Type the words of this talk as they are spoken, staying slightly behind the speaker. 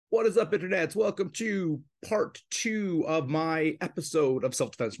What is up, internets? Welcome to part 2 of my episode of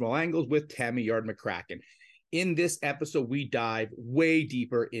Self-Defense from All Angles with Tammy McCracken. In this episode, we dive way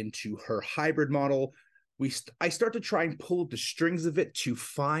deeper into her hybrid model. I start to try and pull the strings of it to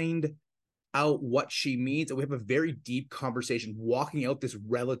find out what she means, and we have a very deep conversation walking out this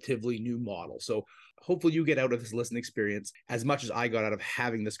relatively new model. So hopefully you get out of this listening experience as much as I got out of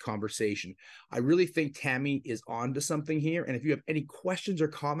having this conversation. I really think Tammy is on to something here, and if you have any questions or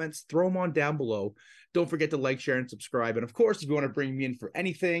comments, throw them on down below. Don't forget to like, share, and subscribe. And of course, if you want to bring me in for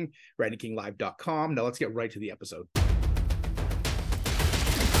anything, writingkinglive.com. Now let's get right to the episode.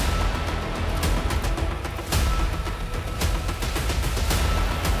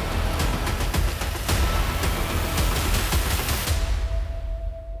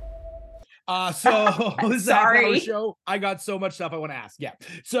 So this Sorry. show, I got so much stuff I want to ask. Yeah.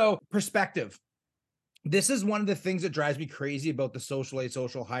 So perspective. This is one of the things that drives me crazy about the social,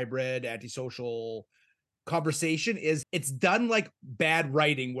 asocial, hybrid, antisocial conversation is it's done like bad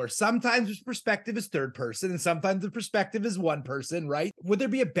writing where sometimes the perspective is third person and sometimes the perspective is one person, right? Would there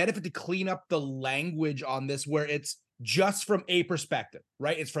be a benefit to clean up the language on this where it's just from a perspective,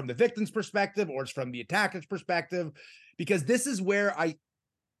 right? It's from the victim's perspective or it's from the attacker's perspective, because this is where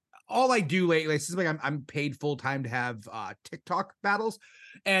all I do lately, this is like I'm paid full time to have TikTok battles,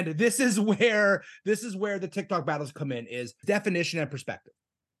 and this is where the TikTok battles come in, is definition and perspective,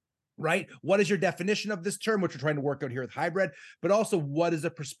 right? What is your definition of this term, which we're trying to work out here with hybrid, but also what is a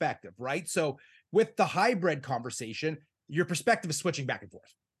perspective, right? So with the hybrid conversation, your perspective is switching back and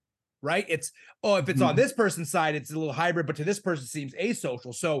forth, right? It's, if it's on this person's side, it's a little hybrid, but to this person seems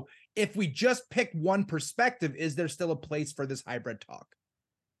asocial. So if we just pick one perspective, is there still a place for this hybrid talk?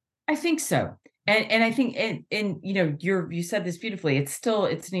 I think so. And I think, and you know, you said this beautifully. It's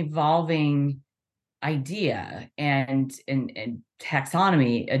an evolving idea and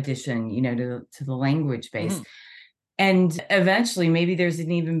taxonomy addition, you know, to the language base. Mm-hmm. And eventually maybe there's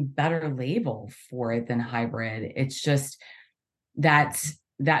an even better label for it than hybrid. It's just that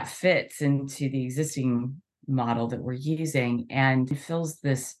fits into the existing model that we're using and fills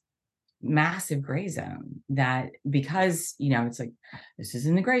this massive gray zone that, because, you know, it's like, this is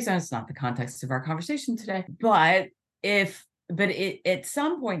in the gray zone. It's not the context of our conversation today, but at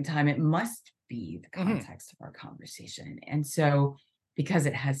some point in time, it must be the context of our conversation. And so because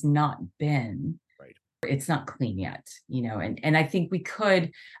it has not been, right, it's not clean yet, you know, and I think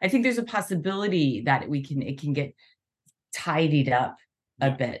I think there's a possibility that it can get tidied up a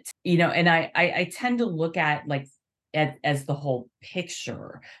bit, you know, and I tend to look at like, as the whole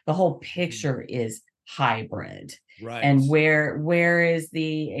picture. The whole picture is hybrid, right? And where is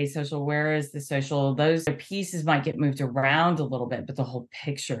the asocial? Where is the social? Those pieces might get moved around a little bit, but the whole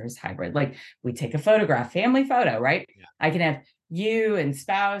picture is hybrid. Like we take a photograph, family photo, right? Yeah. I can have you and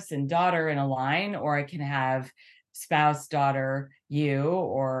spouse and daughter in a line, or I can have spouse, daughter, you,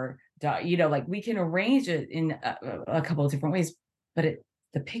 or you know, like we can arrange it in a couple of different ways, but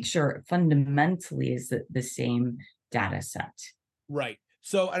the picture fundamentally is the same data set. Right.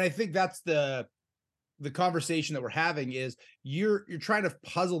 So, and I think that's the conversation that we're having is you're trying to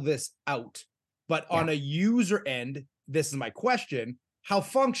puzzle this out, but on a user end, this is my question: how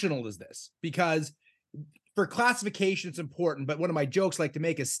functional is this? Because for classification, it's important, but one of my jokes I like to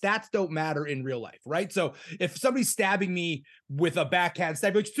make is stats don't matter in real life, right? So if somebody's stabbing me with a backhand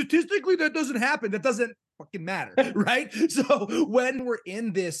stab, like statistically that doesn't happen, that doesn't fucking matter, right? So when we're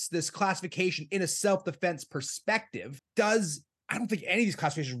in this classification in a self-defense perspective, I don't think any of these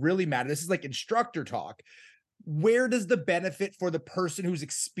classifications really matter. This is like instructor talk. Where does the benefit for the person who's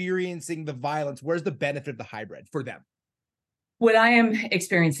experiencing the violence, where's the benefit of the hybrid for them? What I am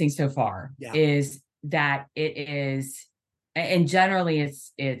experiencing so far is that it is, and generally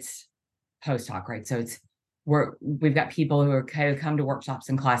it's post hoc, right? So we've got people who come to workshops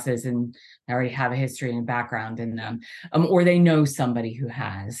and classes and already have a history and a background in them, or they know somebody who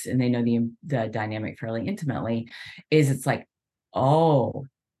has, and they know the dynamic fairly intimately. It's like, oh,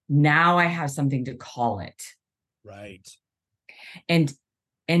 now I have something to call it, right? And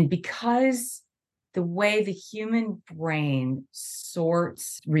because the way the human brain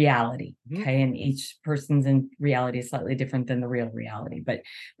sorts reality, okay, and each person's in reality is slightly different than the real reality, but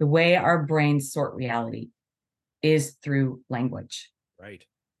the way our brains sort reality is through language. Right.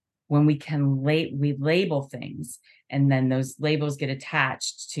 When we label things, and then those labels get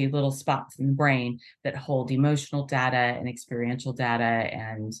attached to little spots in the brain that hold emotional data and experiential data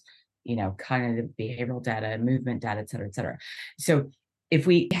and, you know, cognitive behavioral data and movement data, et cetera, et cetera. So if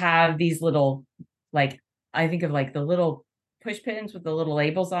we have these little, like, I think of like the little push pins with the little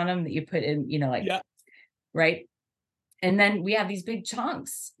labels on them that you put in, you know, like, right? And then we have these big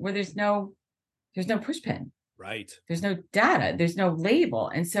chunks where there's no push pin. Right. There's no data, there's no label.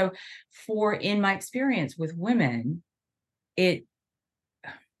 And so in my experience with women, and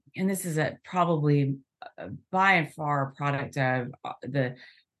this is probably by and far a product of the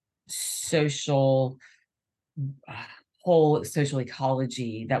social whole social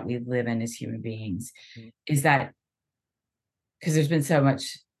ecology that we live in as human beings, is that because there's been so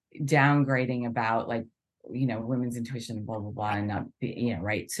much downgrading about like, women's intuition and blah blah blah, and not be,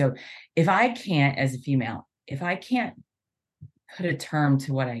 right. So if I can't, as a female, if I can't put a term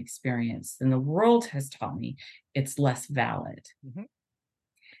to what I experience, then the world has taught me it's less valid.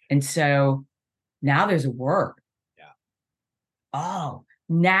 And so now there's a word. Yeah. Oh,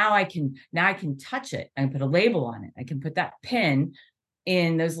 now I can touch it. I can put a label on it. I can put that pin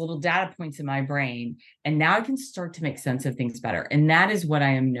in those little data points in my brain. And now I can start to make sense of things better. And that is what I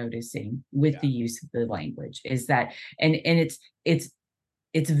am noticing with the use of the language, is that, and it's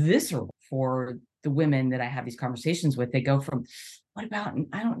visceral for the women that I have these conversations with. They go from, what about,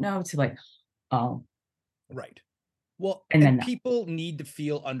 I don't know, to like, oh. Right. Well, and then people need to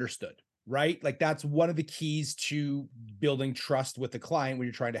feel understood, right? Like that's one of the keys to building trust with the client when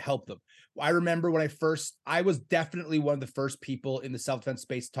you're trying to help them. I remember when I was definitely one of the first people in the self-defense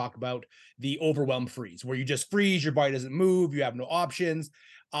space to talk about the overwhelm freeze, where you just freeze, your body doesn't move, you have no options.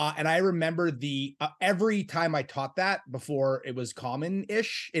 And I remember every time I taught that before, it was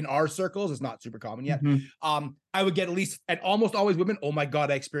common-ish in our circles. It's not super common yet. I would get at least, and almost always women, oh my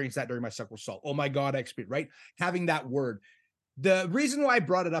God, I experienced that during my sexual assault. Oh my God, I experienced, right? Having that word. The reason why I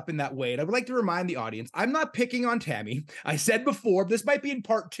brought it up in that way, and I would like to remind the audience, I'm not picking on Tammy. I said before, this might be in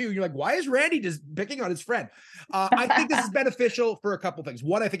part 2. You're like, why is Randy just picking on his friend? I think this is beneficial for a couple things.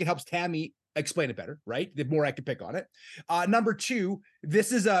 One, I think it helps Tammy explain it better, right? The more I can pick on it. Number 2,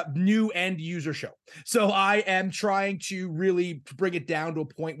 this is a new end user show. So I am trying to really bring it down to a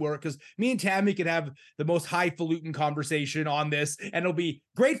point where, because me and Tammy can have the most highfalutin conversation on this, and it'll be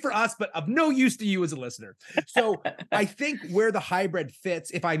great for us, but of no use to you as a listener. So I think where the hybrid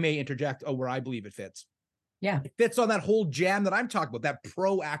fits, if I may interject, where I believe it fits. Yeah. It fits on that whole jam that I'm talking about, that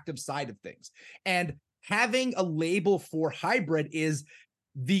proactive side of things. And having a label for hybrid is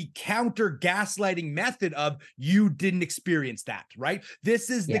the counter gaslighting method of, you didn't experience that, right? This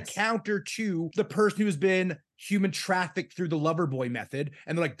is the counter to the person who's been human trafficked through the lover boy method.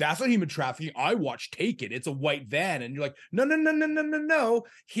 And they're like, that's not human trafficking. I watched Taken. It's a white van. And you're like, no.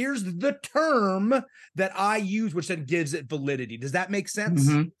 Here's the term that I use, which then gives it validity. Does that make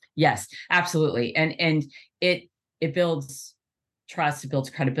sense? Yes, absolutely. And it builds trust, it builds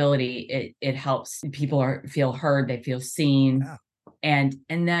credibility. It helps people feel heard, they feel seen. And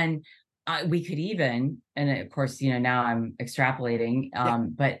then we could even, and of course, now I'm extrapolating,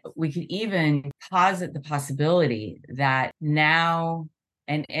 but we could even posit the possibility that now,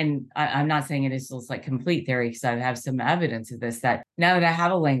 and I'm not saying it is just like complete theory, because I have some evidence of this, that now that I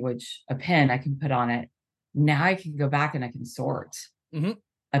have a language, a pen I can put on it, now I can go back and I can sort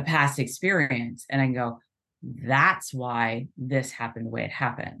a past experience, and I can go, that's why this happened the way it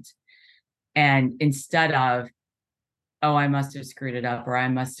happened. And instead of, oh, I must have screwed it up, or I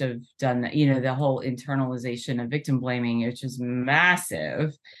must have done that, the whole internalization of victim blaming, which is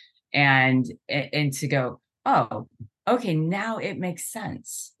massive. And to go, oh, okay, now it makes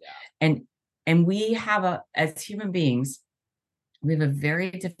sense. And we have as human beings, we have a very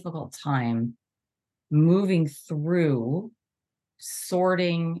difficult time moving through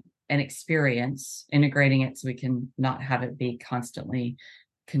sorting an experience, integrating it so we can not have it be constantly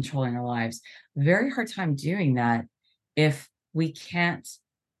controlling our lives. Very hard time doing that if we can't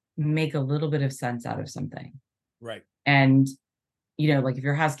make a little bit of sense out of something. Right. And, like if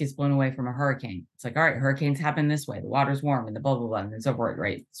your house gets blown away from a hurricane, it's like, all right, hurricanes happen this way. The water's warm and the blah, blah, blah, and so forth,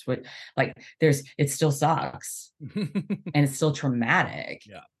 right? It's what, like, it still sucks and it's still traumatic.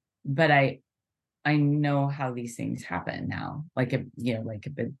 Yeah. But I know how these things happen now. Like,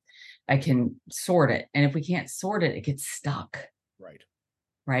 I can sort it. And if we can't sort it, it gets stuck. Right.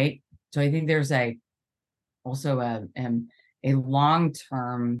 Right. So I think there's also a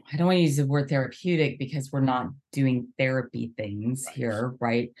long-term, I don't want to use the word therapeutic because we're not doing therapy things here,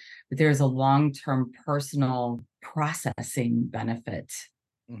 right? But there's a long-term personal processing benefit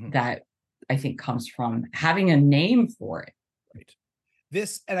that I think comes from having a name for it. Right.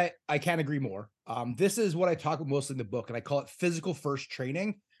 This, and I can't agree more. This is what I talk about mostly in the book, and I call it physical first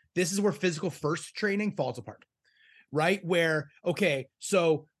training. This is where physical first training falls apart, right? Where, okay,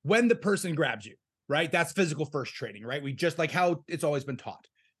 so when the person grabs you, right? That's physical first training, right? We just like how it's always been taught.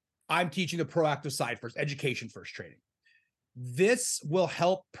 I'm teaching the proactive side first, education first training. This will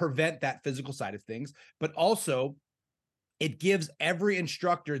help prevent that physical side of things, but also it gives every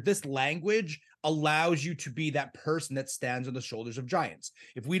instructor this language allows you to be that person that stands on the shoulders of giants.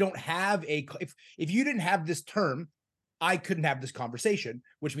 If we don't have if you didn't have this term, I couldn't have this conversation,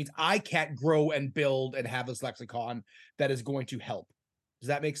 which means I can't grow and build and have this lexicon that is going to help. Does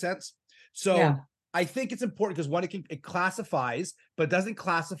that make sense? So Yeah. I think it's important because one, it classifies, but doesn't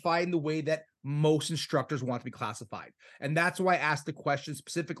classify in the way that most instructors want to be classified. And that's why I asked the question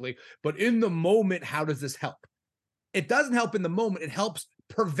specifically. But in the moment, how does this help? It doesn't help in the moment. It helps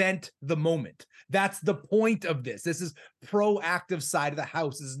prevent the moment. That's the point of this. This is proactive side of the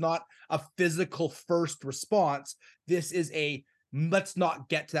house. This is not a physical first response. This is a let's not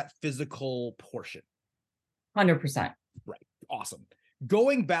get to that physical portion. 100%. Right. Awesome.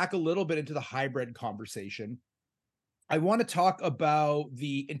 Going back a little bit into the hybrid conversation, I want to talk about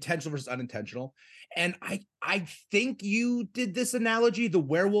the intentional versus unintentional. And I think you did this analogy, the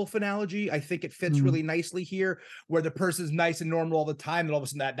werewolf analogy. I think it fits really nicely here, where the person's nice and normal all the time, and all of a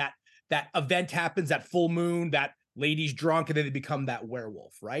sudden that event happens, that full moon, that lady's drunk, and then they become that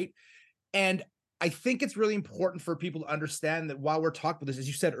werewolf, right? And I think it's really important for people to understand that while we're talking about this, as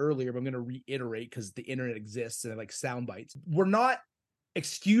you said earlier, but I'm going to reiterate because the internet exists and like sound bites, we're not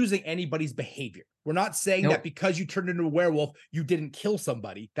excusing anybody's behavior. We're not saying that because you turned into a werewolf, you didn't kill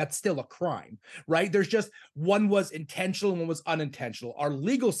somebody. That's still a crime, right? There's just one was intentional and one was unintentional. Our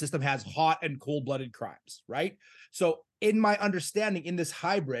legal system has hot and cold-blooded crimes, right? So in my understanding, in this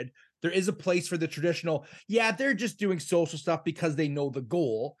hybrid, there is a place for the traditional, yeah, they're just doing social stuff because they know the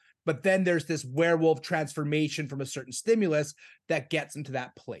goal. But then there's this werewolf transformation from a certain stimulus that gets them to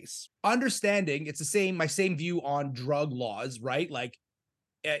that place. Understanding it's the same, my same view on drug laws, right? Like,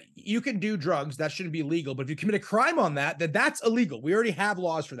 you can do drugs, that shouldn't be illegal, but if you commit a crime on that, then that's illegal. We already have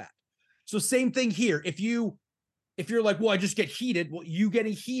laws for that. So same thing here. If you're like, well, I just get heated, well, you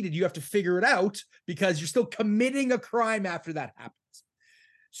getting heated, you have to figure it out because you're still committing a crime after that happens.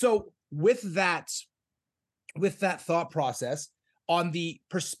 So with that thought process, on the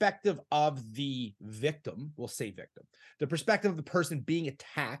perspective of the victim, we'll say victim, the perspective of the person being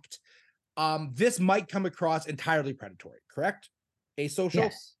attacked, this might come across entirely predatory, correct? Asocial.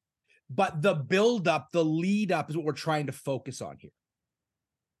 Yes. But the build up, the lead up is what we're trying to focus on here.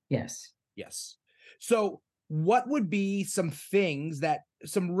 Yes. Yes. So what would be some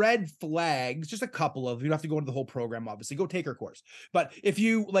red flags, just a couple of, you don't have to go into the whole program, obviously, go take our course. But if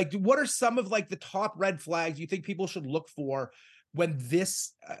you like, what are some of like the top red flags you think people should look for when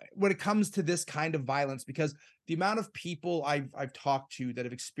it comes to this kind of violence? Because the amount of people I've talked to that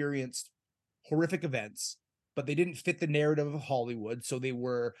have experienced horrific events, but they didn't fit the narrative of Hollywood. So they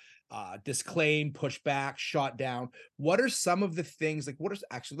were disclaimed, pushed back, shot down. What are some of the things, let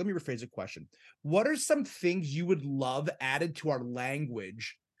me rephrase the question. What are some things you would love added to our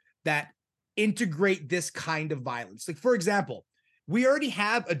language that integrate this kind of violence? Like, for example, we already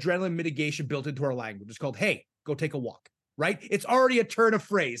have adrenaline mitigation built into our language. It's called, hey, go take a walk, right? It's already a turn of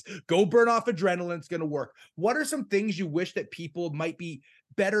phrase. Go burn off adrenaline. It's going to work. What are some things you wish that people might be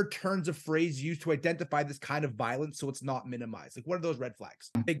better turns of phrase used to identify this kind of violence so it's not minimized? Like, what are those red flags?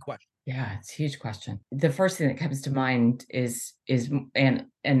 Big question. Yeah, it's a huge question. The first thing that comes to mind is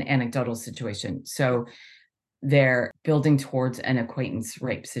an anecdotal situation. So they're building towards an acquaintance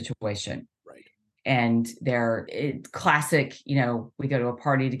rape situation. Right. And classic, we go to a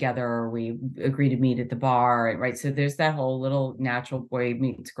party together, or we agree to meet at the bar, right? So there's that whole little natural boy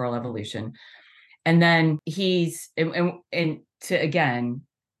meets girl evolution. And then and to again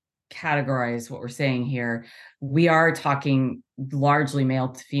categorize what we're saying here, we are talking largely male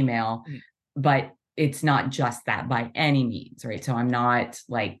to female, but it's not just that by any means, right? So I'm not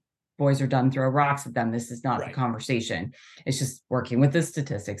like, boys are done, throw rocks at them. This is not the conversation. It's just working with the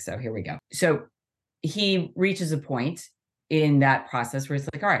statistics. So here we go. So he reaches a point in that process where it's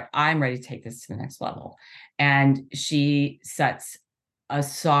like, all right, I'm ready to take this to the next level. And she sets a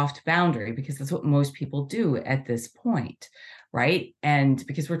soft boundary because that's what most people do at this point, right? And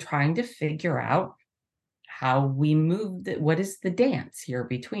because we're trying to figure out how we move, what is the dance here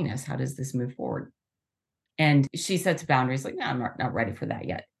between us? How does this move forward? And she sets boundaries like, no, I'm not ready for that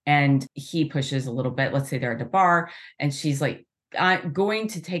yet. And he pushes a little bit. Let's say they're at a bar and she's like, I'm going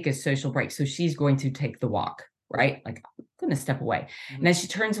to take a social break. So she's going to take the walk, right? Like, I'm going to step away. And as she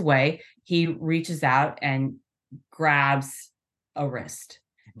turns away, he reaches out and grabs a wrist.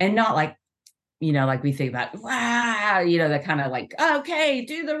 And not like, like we think about, wow, that kind of like, okay,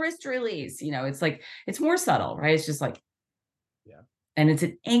 do the wrist release. It's like, it's more subtle, right? It's just like, yeah. And it's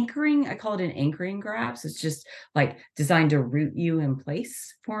an anchoring, I call it an anchoring grab. So it's just like designed to root you in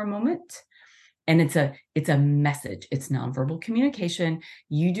place for a moment. And it's a message. It's nonverbal communication.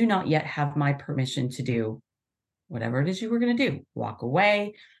 You do not yet have my permission to do whatever it is you were going to do, walk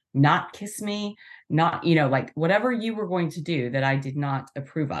away, not kiss me, not, like whatever you were going to do that I did not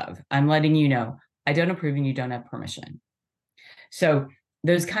approve of. I'm letting you know I don't approve and you don't have permission. So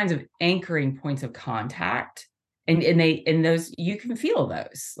those kinds of anchoring points of contact, and those, you can feel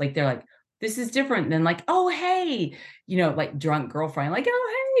those, like they're like, this is different than like, oh, hey, like drunk girlfriend, like,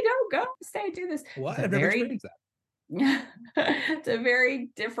 oh, hey, don't go, stay, do this. What? I've never experienced that. It's a very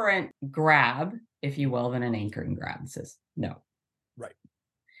different grab, if you will, than an anchoring grab. It says no. Right.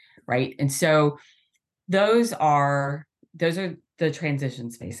 Right. And so those are the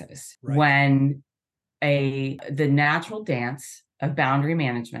transition spaces, Right. when the natural dance of boundary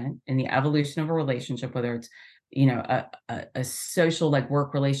management and the evolution of a relationship, whether it's a social, like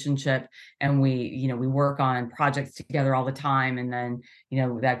work relationship, and we work on projects together all the time, and then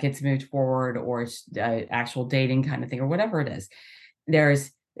that gets moved forward, or it's actual dating kind of thing, or whatever it is.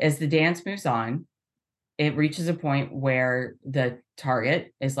 As the dance moves on, it reaches a point where the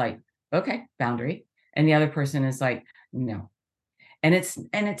target is like, okay, boundary, and the other person is like, no. And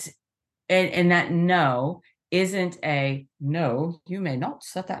that no isn't a no, you may not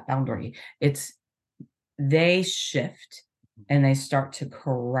set that boundary. It's, they shift and they start to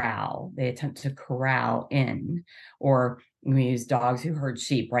corral. They attempt to corral in, or we use dogs who herd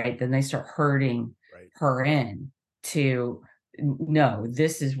sheep, right? Then they start herding her in to, no,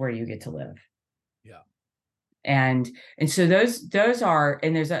 this is where you get to live. Yeah. And so those are,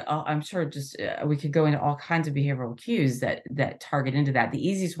 and there's I'm sure just we could go into all kinds of behavioral cues that target into that. The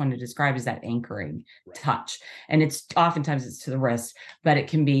easiest one to describe is that anchoring touch, and it's oftentimes it's to the wrist, but it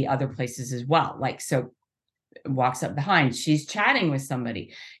can be other places as well. Like, so walks up behind, she's chatting with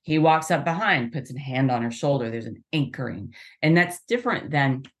somebody, he walks up behind, puts a hand on her shoulder, there's an anchoring. And that's different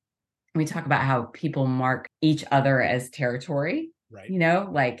than, we talk about how people mark each other as territory,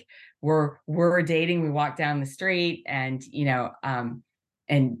 like we're dating, we walk down the street, and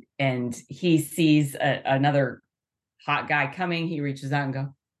and he sees another hot guy coming, he reaches out and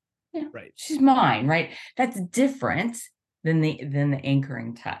go, yeah, she's mine, right? That's different than the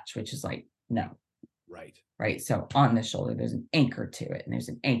anchoring touch, which is like, no. Right. So on the shoulder, there's an anchor to it, and there's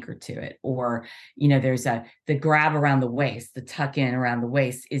an anchor to it. Or, there's the grab around the waist, the tuck in around the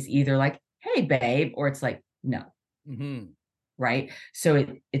waist is either like, hey, babe, or it's like, no. Mm-hmm. Right. So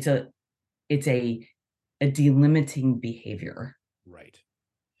it's a delimiting behavior. Right.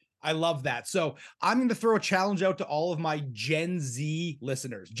 I love that. So I'm going to throw a challenge out to all of my Gen Z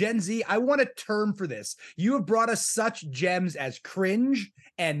listeners. Gen Z, I want a term for this. You have brought us such gems as cringe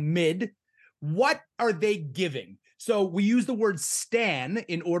and mid. What are they giving? So we use the word stan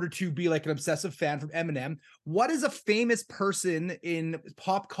in order to be like an obsessive fan from Eminem. What is a famous person in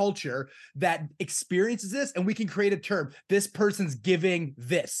pop culture that experiences this? And we can create a term. This person's giving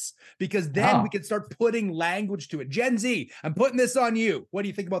this, because then we can start putting language to it. Gen Z, I'm putting this on you. What do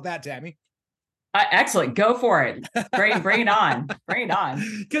you think about that, Tammy? Excellent. Go for it. Bring it on. Bring it on.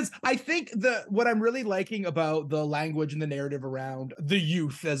 Because I think what I'm really liking about the language and the narrative around the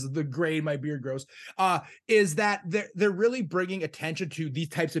youth, as the gray in my beard grows, is that they're really bringing attention to these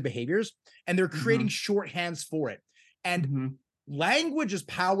types of behaviors, and they're creating shorthands for it. And language is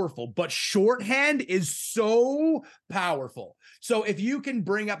powerful, but shorthand is so powerful. So if you can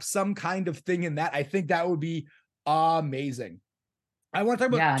bring up some kind of thing in that, I think that would be amazing. I want to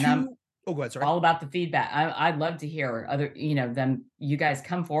talk about two. Oh, go ahead. Sorry. All about the feedback. I'd love to hear other, you guys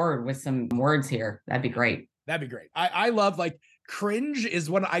come forward with some words here. That'd be great. That'd be great. I love, like, cringe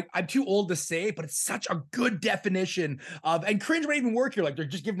is one I'm too old to say, but it's such a good definition of, and cringe might even work here. Like, they're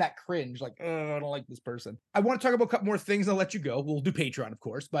just giving that cringe, like, oh, I don't like this person. I want to talk about a couple more things. I'll let you go. We'll do Patreon, of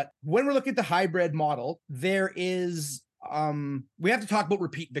course. But when we're looking at the hybrid model, there is, we have to talk about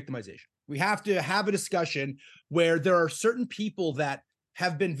repeat victimization. We have to have a discussion where there are certain people that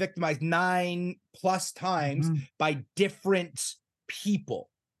have been victimized 9+ times by different people.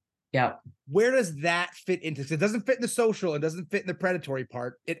 Yeah. Where does that fit into? It doesn't fit in the social. It doesn't fit in the predatory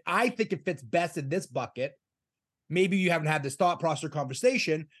part. I think it fits best in this bucket. Maybe you haven't had this thought process or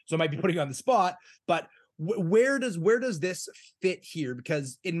conversation, so I might be putting you on the spot, but where does this fit here?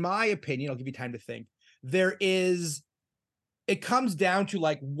 Because in my opinion, I'll give you time to think. It comes down to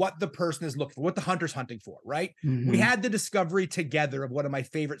like what the person is looking for, what the hunter's hunting for, right? We had the discovery together of one of my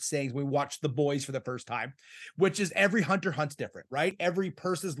favorite sayings when we watched The Boys for the first time, which is every hunter hunts different, right? Every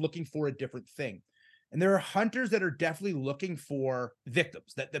person is looking for a different thing. And there are hunters that are definitely looking for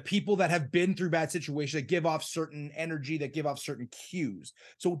victims, that the people that have been through bad situations, that give off certain energy, that give off certain cues.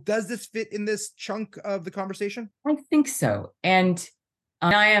 So does this fit in this chunk of the conversation? I think so. And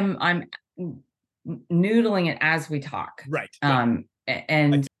I'm noodling it as we talk. Right.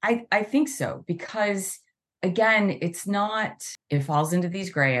 And I think so, because again, it's not, it falls into these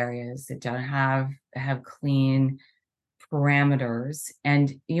gray areas that don't have clean parameters.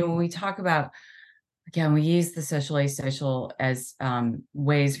 And, when we talk about, again, we use the social asocial as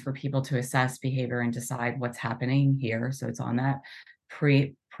ways for people to assess behavior and decide what's happening here. So it's on that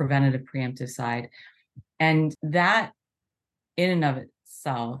preventative preemptive side. And that in and of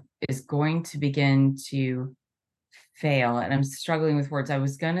itself is going to begin to fail. And I'm struggling with words. I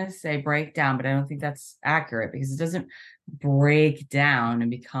was going to say break down, but I don't think that's accurate, because it doesn't break down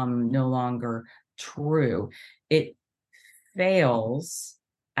and become no longer true. It fails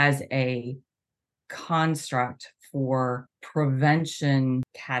as a construct for prevention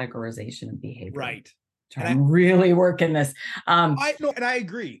categorization of behavior. Right. I'm really working this. I know, and I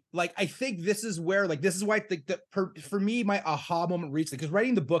agree. Like, I think this is where, like, this is why I think that for me, my aha moment recently, because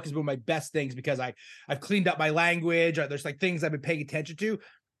writing the book has been one of my best things, because I've cleaned up my language. There's like things I've been paying attention to.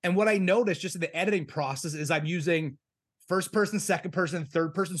 And what I noticed just in the editing process is I'm using first person, second person,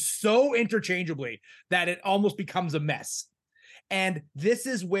 third person so interchangeably that it almost becomes a mess. And this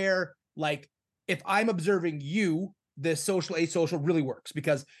is where, like, if I'm observing you, the social asocial really works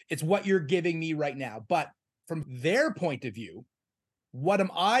because it's what you're giving me right now. But from their point of view, what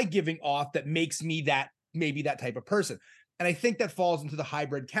am I giving off that makes me that, maybe that type of person? And I think that falls into the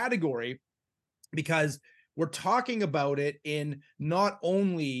hybrid category, because we're talking about it in not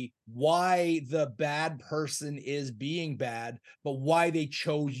only why the bad person is being bad, but why they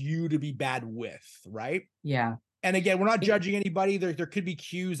chose you to be bad with, right? Yeah. And again, we're not judging anybody. There could be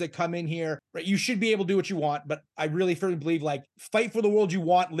cues that come in here, right? You should be able to do what you want, but I really firmly believe, like, fight for the world you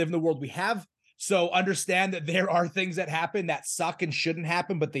want, live in the world we have. So understand that there are things that happen that suck and shouldn't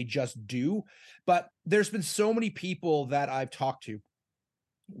happen, but they just do. But there's been so many people that I've talked to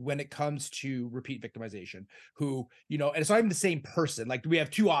when it comes to repeat victimization, who, and it's not even the same person. Like, we have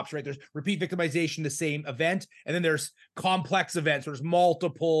two options, right? There's repeat victimization, the same event, and then there's complex events. There's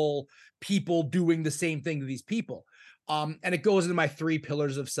multiple people doing the same thing to these people. And it goes into my 3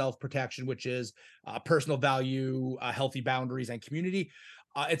 pillars of self-protection, which is personal value, healthy boundaries, and community.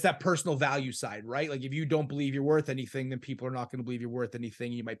 It's that personal value side, right? Like, if you don't believe you're worth anything, then people are not going to believe you're worth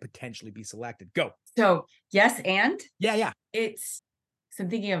anything. You might potentially be selected. Go. So yes, and Yeah. So I'm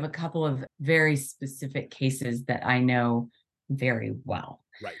thinking of a couple of very specific cases that I know very well.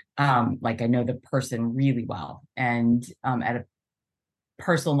 Right. Like, I know the person really well, and at a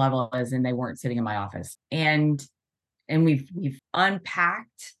personal level, as in they weren't sitting in my office, and we've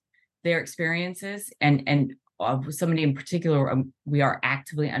unpacked their experiences, and somebody in particular, we are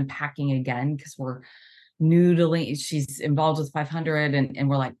actively unpacking again, because we're noodling. She's involved with 500, and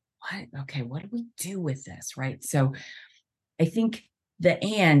we're like, what? Okay, what do we do with this, right? So I think the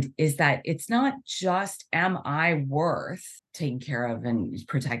and is that it's not just, am I worth taking care of and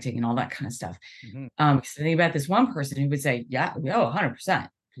protecting and all that kind of stuff. Mm-hmm. Because I think about this one person who would say, yeah, 100%.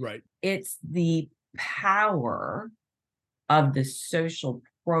 Right. It's the power of the social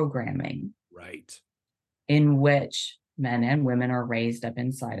programming, Right, in which men and women are raised up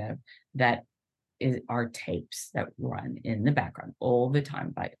inside of, that are tapes that run in the background all the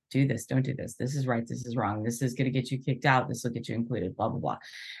time. Like, do this, don't do this. This is right. This is wrong. This is going to get you kicked out. This will get you included, blah, blah, blah.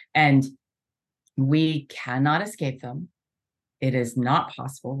 And we cannot escape them. It is not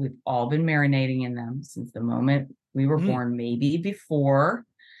possible. We've all been marinating in them since the moment we were born, maybe before,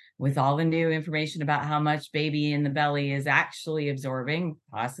 with all the new information about how much baby in the belly is actually absorbing,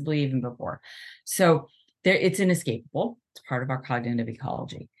 possibly even before. So it's inescapable. It's part of our cognitive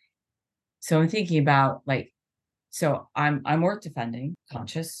ecology. So I'm thinking about, like, so I'm worth defending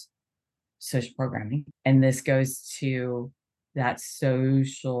conscious social programming, and this goes to that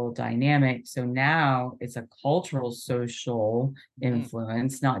social dynamic. So now it's a cultural social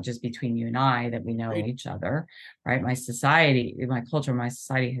influence, not just between you and I, that we know each other, right? My society, my culture, my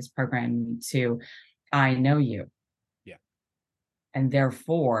society has programmed me to, I know you. Yeah. And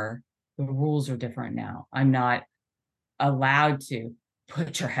therefore the rules are different now. I'm not allowed to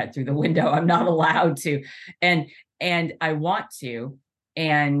put your head through the window. I'm not allowed to. And I want to,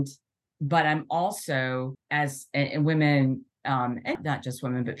 but I'm also, as and women, and not just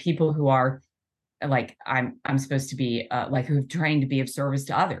women, but people who are like, I'm supposed to be like, who've trained to be of service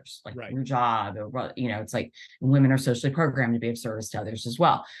to others, like your job, or, it's like women are socially programmed to be of service to others as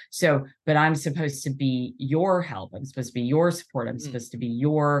well. So, but I'm supposed to be your help. I'm supposed to be your support. I'm supposed to be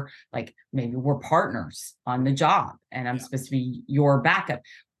your, like, maybe we're partners on the job, and I'm supposed to be your backup.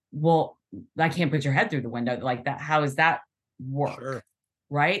 Well, I can't put your head through the window like that. How does that work? Sure.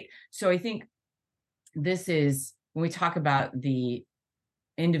 Right. So I think this is, when we talk about the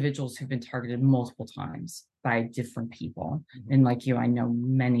individuals who've been targeted multiple times by different people. And like you, I know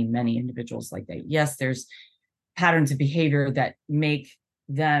many, many individuals like that. Yes, there's patterns of behavior that make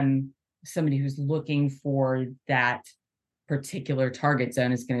them somebody who's looking for that particular target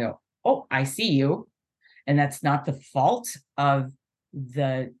zone is going to go, oh, I see you. And that's not the fault of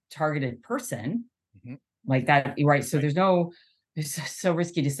the targeted person. Mm-hmm. Like that, right? So there's no, it's so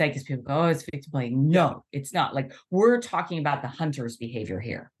risky to say because people go, oh, it's victim blaming. No, it's not. Like, we're talking about the hunter's behavior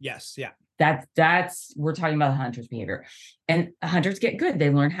here. Yes. Yeah. That's we're talking about the hunter's behavior. And hunters get good.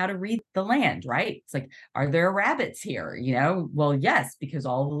 They learn how to read the land, right? It's like, are there rabbits here? Well, yes, because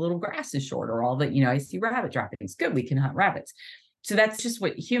all the little grass is short, or all the, I see rabbit droppings. Good, we can hunt rabbits. So that's just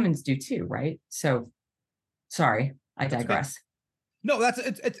what humans do too, right? So sorry, I digress. No,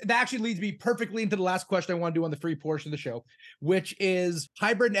 that actually leads me perfectly into the last question I want to do on the free portion of the show, which is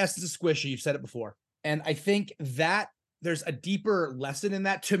hybrid and essence is squishy. You've said it before. And I think that there's a deeper lesson in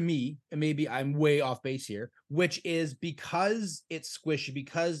that to me, and maybe I'm way off base here, which is because it's squishy,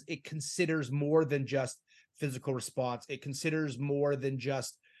 because it considers more than just physical response. It considers more than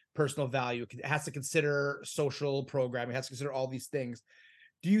just personal value. It has to consider social programming. It has to consider all these things.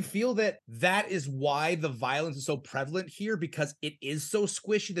 Do you feel that is why the violence is so prevalent here? Because it is so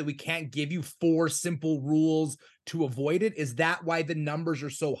squishy that we can't give you 4 simple rules to avoid it? Is that why the numbers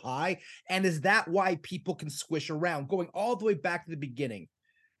are so high? And is that why people can squish around? Going all the way back to the beginning,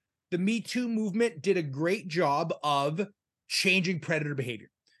 the Me Too movement did a great job of changing predator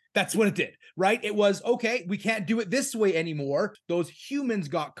behavior. That's what it did, right? It was, okay, we can't do it this way anymore. Those humans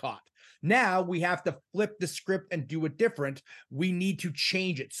got caught. Now we have to flip the script and do it different. We need to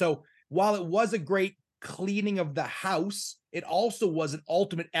change it. So while it was a great cleaning of the house, it also was an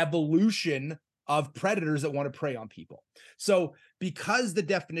ultimate evolution of predators that want to prey on people. So because the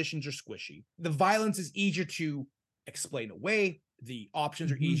definitions are squishy, the violence is easier to explain away. The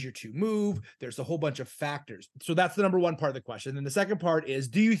options are easier to move. There's a whole bunch of factors. So that's the number one part of the question. And the second part is,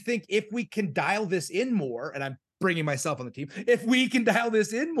 do you think if we can dial this in more, and I'm bringing myself on the team, if we can dial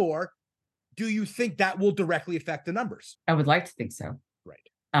this in more, do you think that will directly affect the numbers? I would like to think so.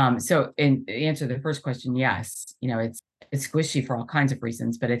 Right. So in answer to the first question, yes, it's squishy for all kinds of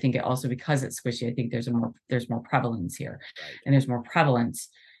reasons, but I think it also, because it's squishy, I think there's more prevalence here. Right. And there's more prevalence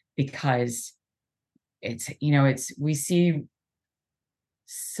because we see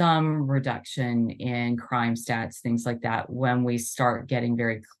some reduction in crime stats, things like that, when we start getting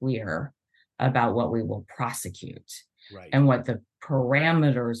very clear about what we will prosecute. Right. And what the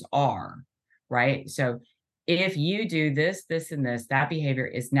parameters are. Right. So if you do this, this, and this, that behavior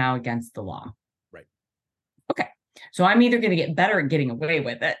is now against the law. Right. Okay. So I'm either going to get better at getting away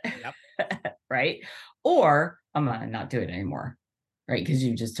with it. Yep. Right. Or I'm going to not do it anymore. Right. Because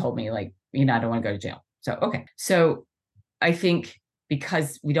you just told me, like, I don't want to go to jail. So, okay. So I think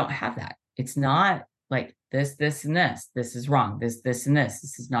because we don't have that, it's not like this, and this is wrong. This, and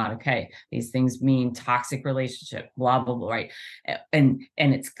this is not okay. These things mean toxic relationship, blah, blah, blah, right? And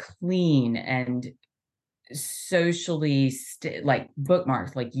it's clean and socially like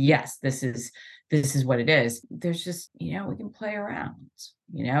bookmarked, like, yes, this is what it is. There's just, we can play around,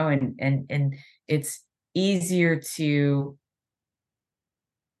 and it's easier to,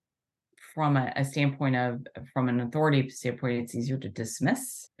 from a standpoint from an authority standpoint, it's easier to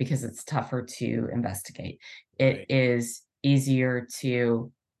dismiss because it's tougher to investigate. It is easier to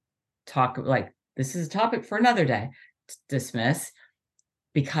talk, like, this is a topic for another day, to dismiss,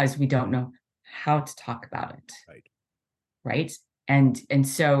 because we don't know how to talk about it. Right. And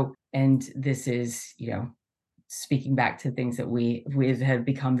this is, speaking back to things that we have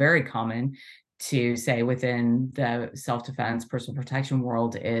become very common to say within the self-defense, personal protection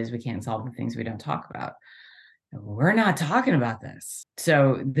world, is we can't solve the things we don't talk about. We're not talking about this.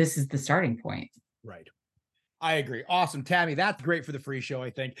 So this is the starting point. Right. I agree. Awesome. Tammy, that's great for the free show,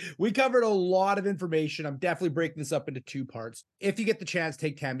 I think. We covered a lot of information. I'm definitely breaking this up into 2 parts. If you get the chance,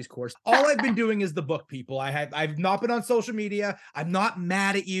 take Tammy's course. All I've been doing is the book, people. I've not been on social media. I'm not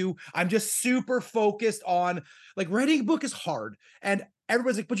mad at you. I'm just super focused on, like, writing a book is hard. And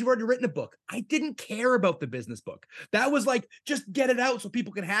everyone's like, but you've already written a book. I didn't care about the business book. That was like, just get it out so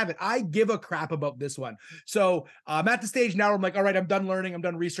people can have it. I give a crap about this one. So I'm at the stage now where I'm like, all right, I'm done learning. I'm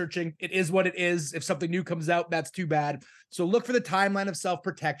done researching. It is what it is. If something new comes out, that's too bad. So look for the timeline of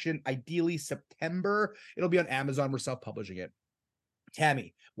self-protection, ideally September. It'll be on Amazon. We're self-publishing it.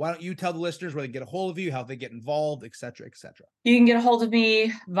 Tammy, why don't you tell the listeners where they get a hold of you, how they get involved, et cetera, et cetera. You can get a hold of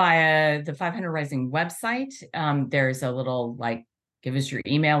me via the 500 Rising website. There's a little, like, give us your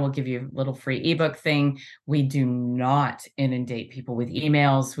email. We'll give you a little free ebook thing. We do not inundate people with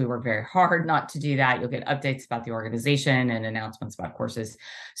emails. We work very hard not to do that. You'll get updates about the organization and announcements about courses.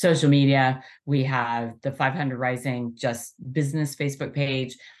 Social media, we have the 500 Rising Just Business Facebook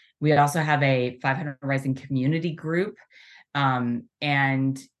page. We also have a 500 Rising community group.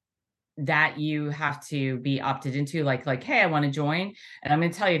 And that you have to be opted into, like, hey, I want to join. And I'm going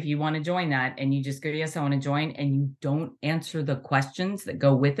to tell you, if you want to join that and you just go, yes, I want to join, and you don't answer the questions that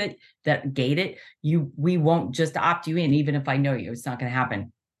go with it, that gate it, we won't just opt you in, even if I know you. It's not going to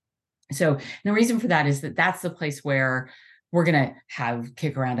happen. So the reason for that is that that's the place where we're going to have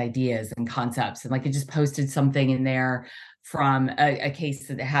kick around ideas and concepts. And like, I just posted something in there from a case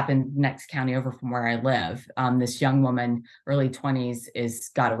that happened next county over from where I live. This young woman, early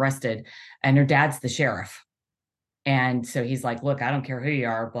 20s, got arrested, and her dad's the sheriff. And so he's like, look, I don't care who you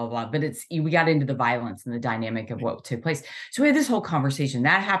are, blah, blah. But we got into the violence and the dynamic of what took place. So we had this whole conversation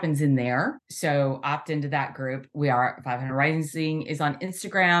that happens in there. So opt into that group. We are 500 Rising is on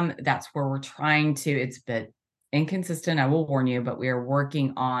Instagram. That's where we're trying to, it's a bit inconsistent, I will warn you, but we are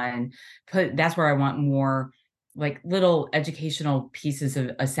working on, that's where I want more like little educational pieces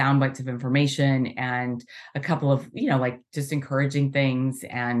of sound bites of information, and a couple of, like just encouraging things,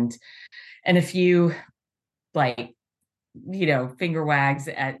 and a few like, finger wags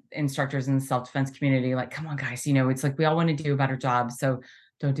at instructors in the self-defense community. Like, come on, guys, it's like, we all want to do a better job. So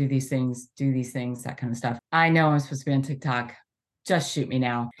don't do these things, that kind of stuff. I know I'm supposed to be on TikTok. Just shoot me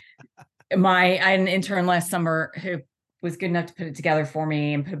now. I had an intern last summer who was good enough to put it together for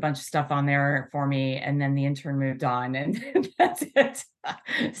me and put a bunch of stuff on there for me. And then the intern moved on, and that's it.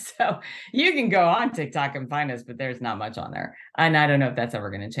 So you can go on TikTok and find us, but there's not much on there. And I don't know if that's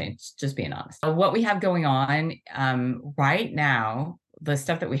ever going to change, just being honest. So what we have going on right now, the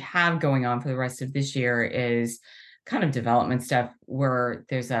stuff that we have going on for the rest of this year is kind of development stuff, where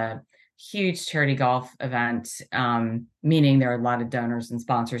there's a huge charity golf event, meaning there are a lot of donors and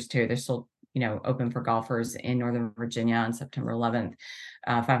sponsors too. There's still open for golfers in Northern Virginia on September 11th.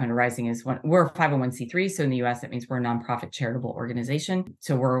 500 Rising is we're a 501c3. So in the US, that means we're a nonprofit charitable organization.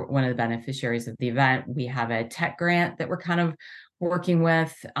 So we're one of the beneficiaries of the event. We have a tech grant that we're kind of working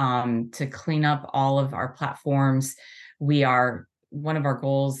with to clean up all of our platforms. One of our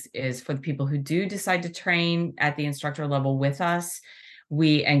goals is for the people who do decide to train at the instructor level with us,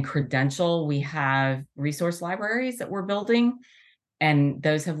 and credential, we have resource libraries that we're building, and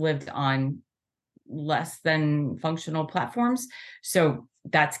those have lived on less than functional platforms. So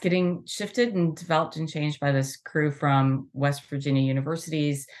that's getting shifted and developed and changed by this crew from West Virginia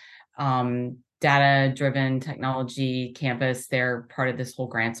University's data-driven technology campus. They're part of this whole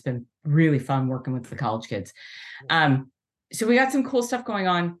grant. It's been really fun working with the college kids. So we got some cool stuff going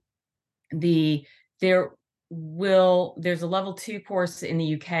on. There's a level 2 course in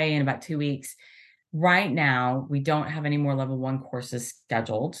the UK in about 2 weeks. Right now, we don't have any more level 1 courses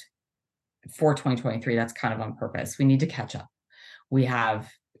scheduled for 2023. That's kind of on purpose. We need to catch up. We have,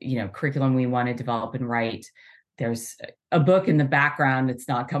 curriculum we want to develop and write. There's a book in the background. It's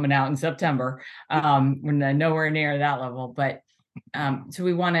not coming out in September. We're nowhere near that level, but so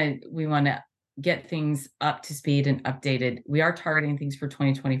we want to get things up to speed and updated. We are targeting things for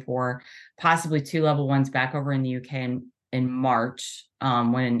 2024, possibly 2 level 1s back over in the UK in March,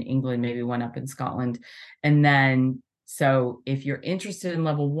 when in England, maybe one up in Scotland. And then, so if you're interested in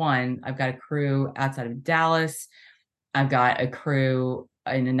level 1, I've got a crew outside of Dallas. I've got a crew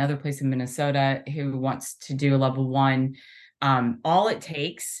in another place in Minnesota who wants to do a level 1. All it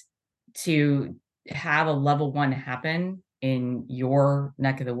takes to have a level 1 happen in your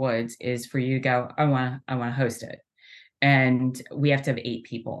neck of the woods is for you to go, I want to host it. And we have to have 8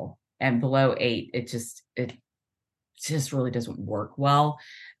 people, and below 8, it just really doesn't work well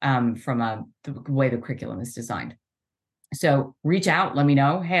from the way the curriculum is designed. So reach out, let me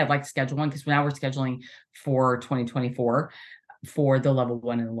know. Hey, I'd like to schedule one, because now we're scheduling for 2024 for the level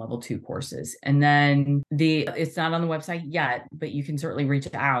 1 and the level 2 courses. And then it's not on the website yet, but you can certainly reach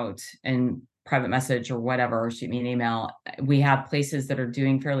out and private message or whatever, or shoot me an email. We have places that are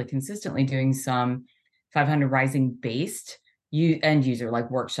fairly consistently doing some 500 Rising based end user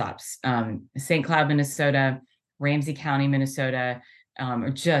like workshops. St. Cloud, Minnesota, Ramsey County, Minnesota, or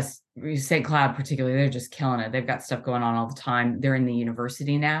just St. Cloud particularly, they're just killing it. They've got stuff going on all the time. They're in the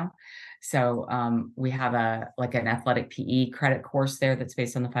university now. So we have an athletic PE credit course there that's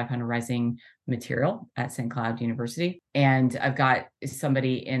based on the 500 Rising material at St. Cloud University. And I've got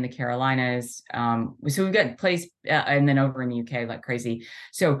somebody in the Carolinas. So we've got place and then over in the UK like crazy.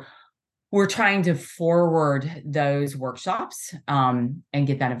 So we're trying to forward those workshops and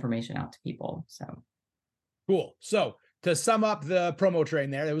get that information out to people. So cool. So to sum up the promo train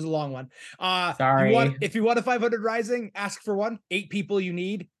there, it was a long one. Sorry. If you want a 500 Rising, ask for one. 8 people you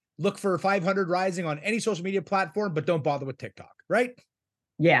need. Look for 500 Rising on any social media platform, but don't bother with TikTok, right?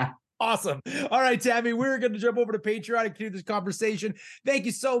 Yeah. Awesome. All right, Tammy, we're going to jump over to Patreon and continue this conversation. Thank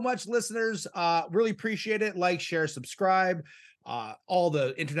you so much, listeners. Really appreciate it. Like, share, subscribe, all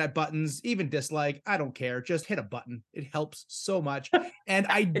the internet buttons, even dislike. I don't care. Just hit a button. It helps so much. And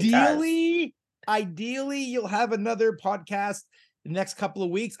ideally, you'll have another podcast the next couple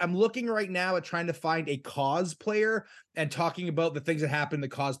of weeks. I'm looking right now at trying to find a cosplayer and talking about the things that happen in the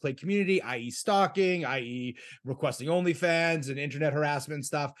cosplay community, i.e. stalking, i.e. requesting OnlyFans and internet harassment and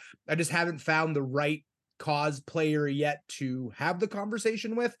stuff. I just haven't found the right cosplayer yet to have the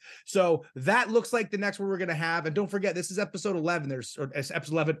conversation with. So that looks like the next one we're going to have. And don't forget, this is episode 11. It's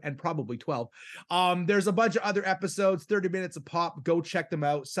episode 11 and probably 12. There's a bunch of other episodes, 30 minutes a pop. Go check them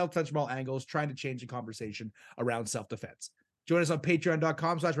out. Self-defense from all angles, trying to change the conversation around self-defense. Join us on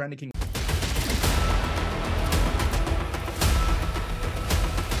patreon.com/Randy King.